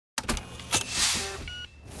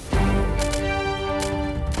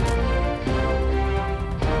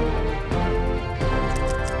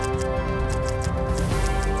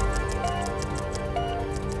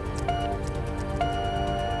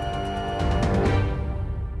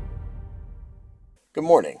Good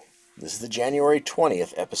morning. This is the January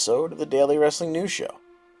 20th episode of the Daily Wrestling News Show,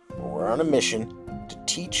 where we're on a mission to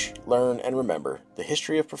teach, learn, and remember the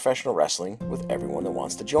history of professional wrestling with everyone that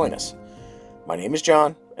wants to join us. My name is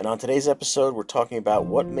John, and on today's episode, we're talking about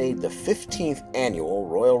what made the 15th annual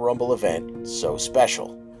Royal Rumble event so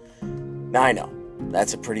special. Now, I know,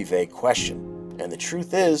 that's a pretty vague question, and the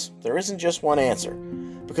truth is, there isn't just one answer,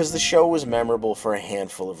 because the show was memorable for a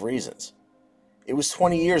handful of reasons. It was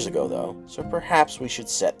 20 years ago, though, so perhaps we should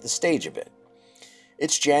set the stage a bit.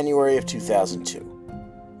 It's January of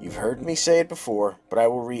 2002. You've heard me say it before, but I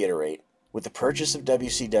will reiterate. With the purchase of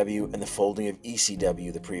WCW and the folding of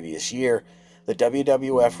ECW the previous year, the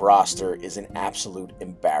WWF roster is an absolute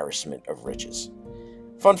embarrassment of riches.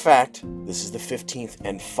 Fun fact, this is the 15th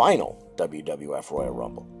and final WWF Royal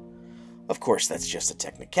Rumble. Of course, that's just a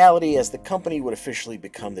technicality, as the company would officially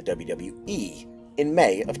become the WWE in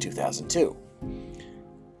May of 2002.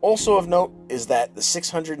 Also of note is that the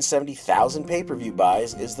 670,000 pay-per-view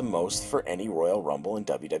buys is the most for any Royal Rumble in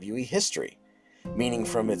WWE history, meaning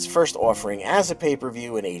from its first offering as a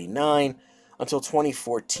pay-per-view in '89 until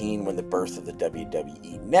 2014 when the birth of the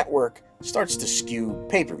WWE Network starts to skew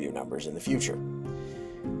pay-per-view numbers in the future.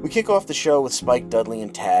 We kick off the show with Spike Dudley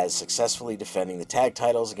and Taz successfully defending the tag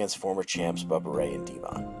titles against former champs Bubba Ray and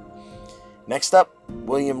Devon. Next up,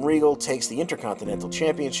 William Regal takes the Intercontinental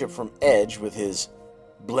Championship from Edge with his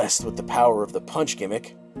blessed with the power of the punch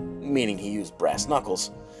gimmick, meaning he used brass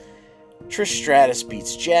knuckles. Trish Stratus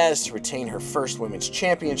beats Jazz to retain her first women's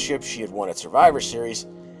championship she had won at Survivor Series.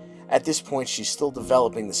 At this point, she's still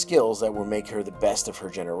developing the skills that will make her the best of her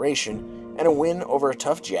generation, and a win over a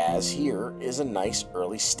tough Jazz here is a nice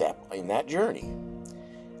early step in that journey.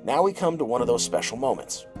 Now we come to one of those special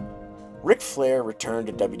moments. Ric Flair returned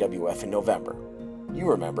to WWF in November. You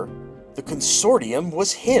remember, the consortium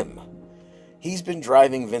was him. He's been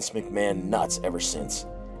driving Vince McMahon nuts ever since,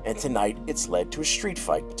 and tonight it's led to a street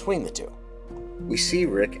fight between the two. We see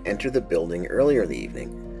Rick enter the building earlier in the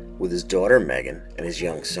evening with his daughter Megan and his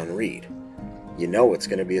young son Reed. You know it's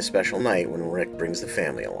going to be a special night when Rick brings the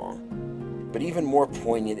family along. But even more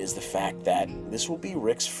poignant is the fact that this will be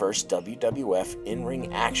Rick's first WWF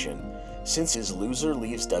in-ring action since his loser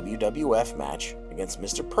leaves WWF match against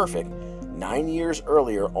Mr. Perfect 9 years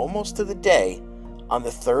earlier, almost to the day, on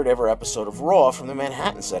the third ever episode of Raw from the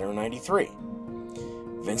Manhattan Center in '93.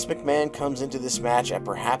 Vince McMahon comes into this match at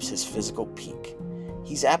perhaps his physical peak.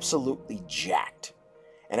 He's absolutely jacked.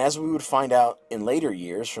 And as we would find out in later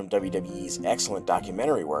years from WWE's excellent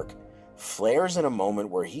documentary work, Flair's in a moment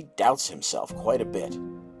where he doubts himself quite a bit.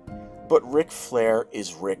 But Ric Flair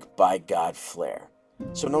is Ric by God Flair.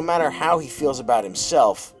 So no matter how he feels about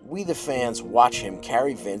himself, we the fans watch him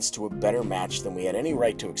carry Vince to a better match than we had any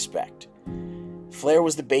right to expect. Flair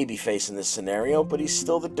was the babyface in this scenario, but he's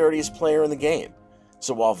still the dirtiest player in the game.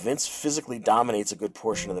 So while Vince physically dominates a good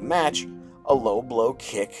portion of the match, a low blow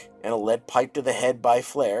kick and a lead pipe to the head by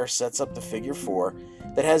Flair sets up the figure four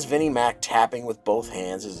that has Vinnie Mac tapping with both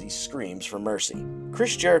hands as he screams for mercy.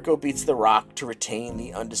 Chris Jericho beats The Rock to retain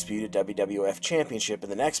the undisputed WWF Championship in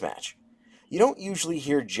the next match. You don't usually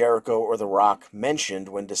hear Jericho or The Rock mentioned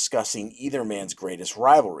when discussing either man's greatest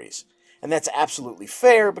rivalries. And that's absolutely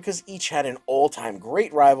fair because each had an all-time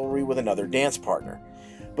great rivalry with another dance partner.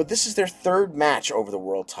 But this is their third match over the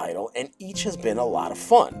world title, and each has been a lot of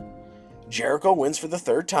fun. Jericho wins for the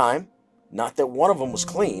third time, not that one of them was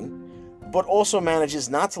clean, but also manages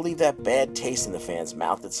not to leave that bad taste in the fans'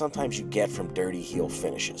 mouth that sometimes you get from dirty heel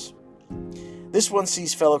finishes. This one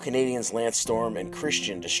sees fellow Canadians Lance Storm and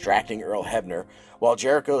Christian distracting Earl Hebner while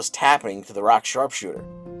Jericho's tapping to the Rock sharpshooter.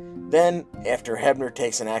 Then, after Hebner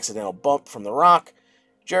takes an accidental bump from The Rock,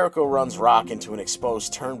 Jericho runs Rock into an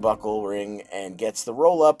exposed turnbuckle ring and gets the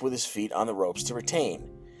roll-up with his feet on the ropes to retain.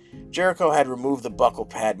 Jericho had removed the buckle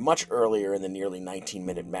pad much earlier in the nearly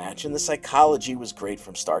 19-minute match, and the psychology was great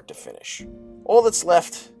from start to finish. All that's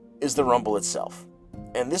left is the Rumble itself,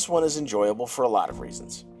 and this one is enjoyable for a lot of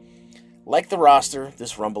reasons. Like the roster,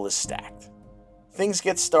 this Rumble is stacked. Things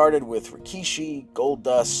get started with Rikishi,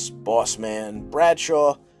 Goldust, Bossman,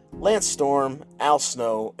 Bradshaw, Lance Storm, Al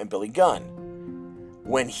Snow, and Billy Gunn.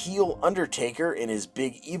 When heel Undertaker in his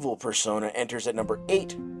big evil persona enters at number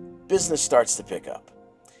 8, business starts to pick up.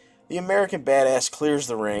 The American Badass clears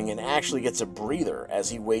the ring and actually gets a breather as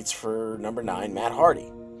he waits for number 9, Matt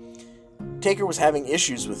Hardy. Taker was having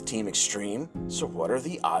issues with Team Extreme, so what are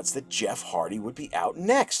the odds that Jeff Hardy would be out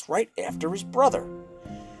next, right after his brother?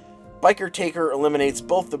 Biker Taker eliminates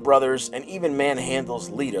both the brothers and even manhandles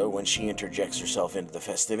Lita when she interjects herself into the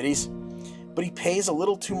festivities, but he pays a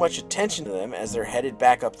little too much attention to them as they're headed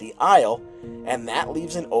back up the aisle, and that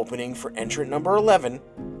leaves an opening for entrant number 11,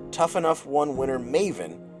 Tough Enough 1 winner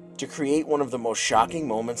Maven to create one of the most shocking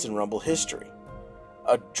moments in Rumble history.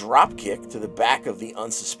 A dropkick to the back of the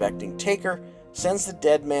unsuspecting Taker sends the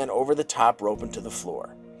dead man over the top rope into the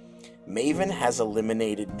floor. Maven has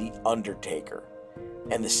eliminated The Undertaker,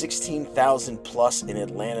 and the 16,000 plus in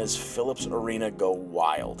Atlanta's Phillips Arena go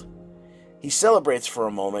wild. He celebrates for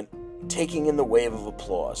a moment, taking in the wave of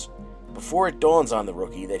applause, before it dawns on the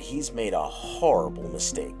rookie that he's made a horrible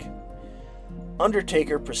mistake.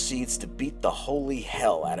 Undertaker proceeds to beat the holy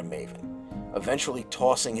hell out of Maven, eventually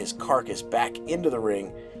tossing his carcass back into the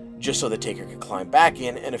ring just so the Taker could climb back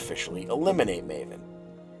in and officially eliminate Maven.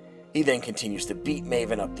 He then continues to beat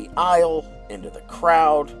Maven up the aisle, into the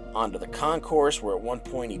crowd, onto the concourse, where at one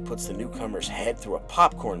point he puts the newcomer's head through a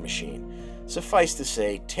popcorn machine. Suffice to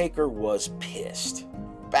say, Taker was pissed.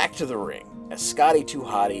 Back to the ring, as Scotty 2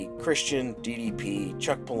 Hotty, Christian, DDP,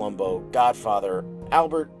 Chuck Palumbo, Godfather,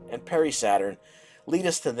 Albert, and Perry Saturn lead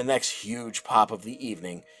us to the next huge pop of the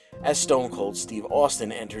evening as Stone Cold Steve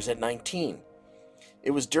Austin enters at 19.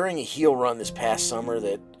 It was during a heel run this past summer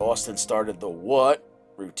that Austin started the "what"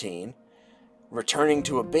 routine. Returning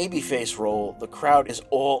to a babyface role, the crowd is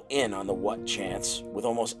all in on the "what" chants with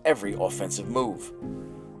almost every offensive move.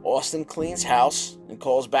 Austin cleans house and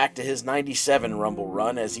calls back to his 97 Rumble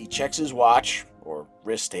run as he checks his watch, or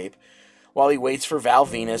wrist tape, while he waits for Val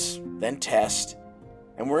Venus, then Test,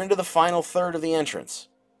 and we're into the final third of the entrance.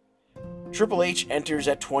 Triple H enters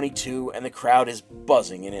at 22 and the crowd is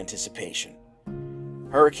buzzing in anticipation.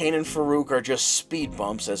 Hurricane and Farouk are just speed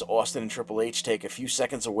bumps as Austin and Triple H take a few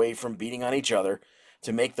seconds away from beating on each other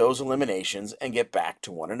to make those eliminations and get back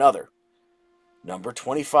to one another. Number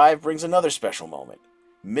 25 brings another special moment.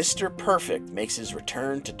 Mr. Perfect makes his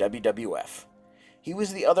return to WWF. He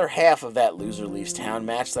was the other half of that Loser Leaves Town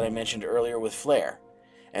match that I mentioned earlier with Flair,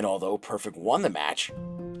 and although Perfect won the match,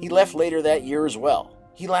 he left later that year as well.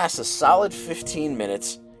 He lasts a solid 15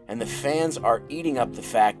 minutes, and the fans are eating up the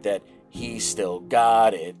fact that he still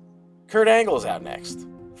got it. Kurt Angle's out next,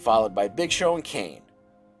 followed by Big Show and Kane.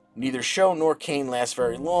 Neither Show nor Kane last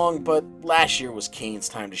very long, but last year was Kane's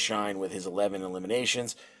time to shine with his 11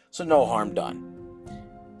 eliminations, so no harm done.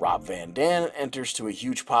 Rob Van Dam enters to a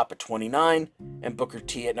huge pop at 29, and Booker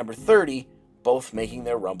T at number 30, both making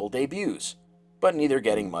their Rumble debuts, but neither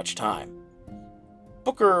getting much time.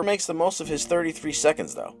 Booker makes the most of his 33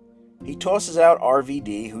 seconds though. He tosses out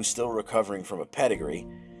RVD, who's still recovering from a pedigree.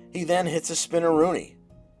 He then hits a spinner-rooney,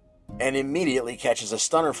 and immediately catches a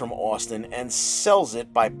stunner from Austin and sells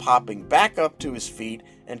it by popping back up to his feet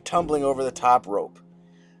and tumbling over the top rope.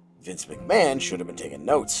 Vince McMahon should have been taking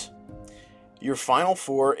notes. Your final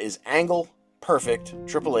four is Angle, Perfect,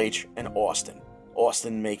 Triple H, and Austin.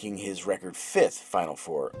 Austin making his record 5th Final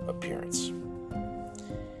Four appearance.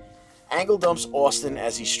 Angle dumps Austin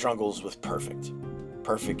as he struggles with Perfect.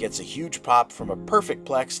 Perfect gets a huge pop from a Perfect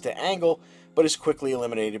Plex to Angle, but is quickly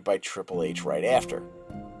eliminated by Triple H right after.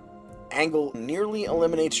 Angle nearly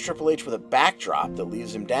eliminates Triple H with a backdrop that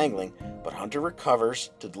leaves him dangling, but Hunter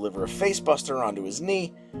recovers to deliver a facebuster onto his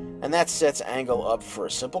knee, and that sets Angle up for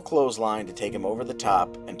a simple clothesline to take him over the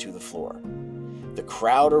top and to the floor. The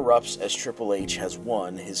crowd erupts as Triple H has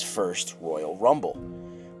won his first Royal Rumble,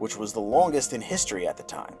 which was the longest in history at the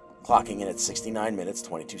time, clocking in at 69 minutes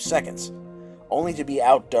 22 seconds, only to be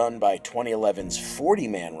outdone by 2011's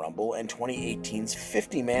 40-man Rumble and 2018's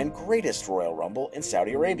 50-man Greatest Royal Rumble in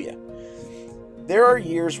Saudi Arabia. There are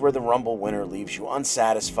years where the Rumble winner leaves you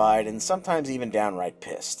unsatisfied and sometimes even downright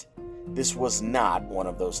pissed. This was not one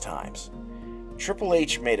of those times. Triple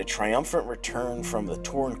H made a triumphant return from the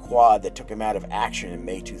torn quad that took him out of action in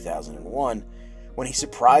May 2001 when he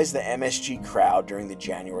surprised the MSG crowd during the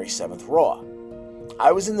January 7th Raw.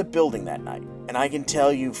 I was in the building that night, and I can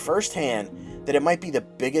tell you firsthand that it might be the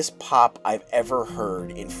biggest pop I've ever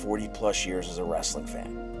heard in 40 plus years as a wrestling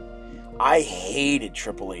fan. I hated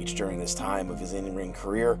Triple H during this time of his in-ring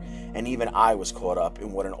career, and even I was caught up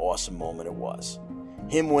in what an awesome moment it was.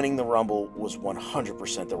 Him winning the Rumble was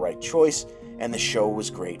 100% the right choice, and the show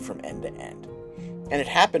was great from end to end. And it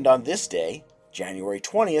happened on this day, January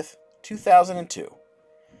 20th, 2002.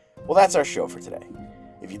 Well, that's our show for today.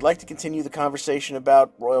 If you'd like to continue the conversation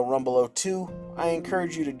about Royal Rumble 02, I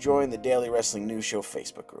encourage you to join the Daily Wrestling News Show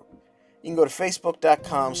Facebook group. You can go to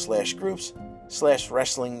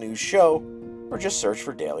facebook.com/groups/Wrestling News Show, or just search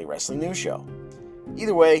for Daily Wrestling News Show.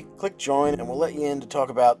 Either way, click join and we'll let you in to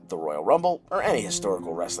talk about the Royal Rumble or any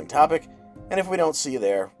historical wrestling topic. And if we don't see you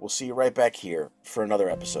there, we'll see you right back here for another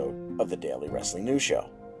episode of the Daily Wrestling News Show.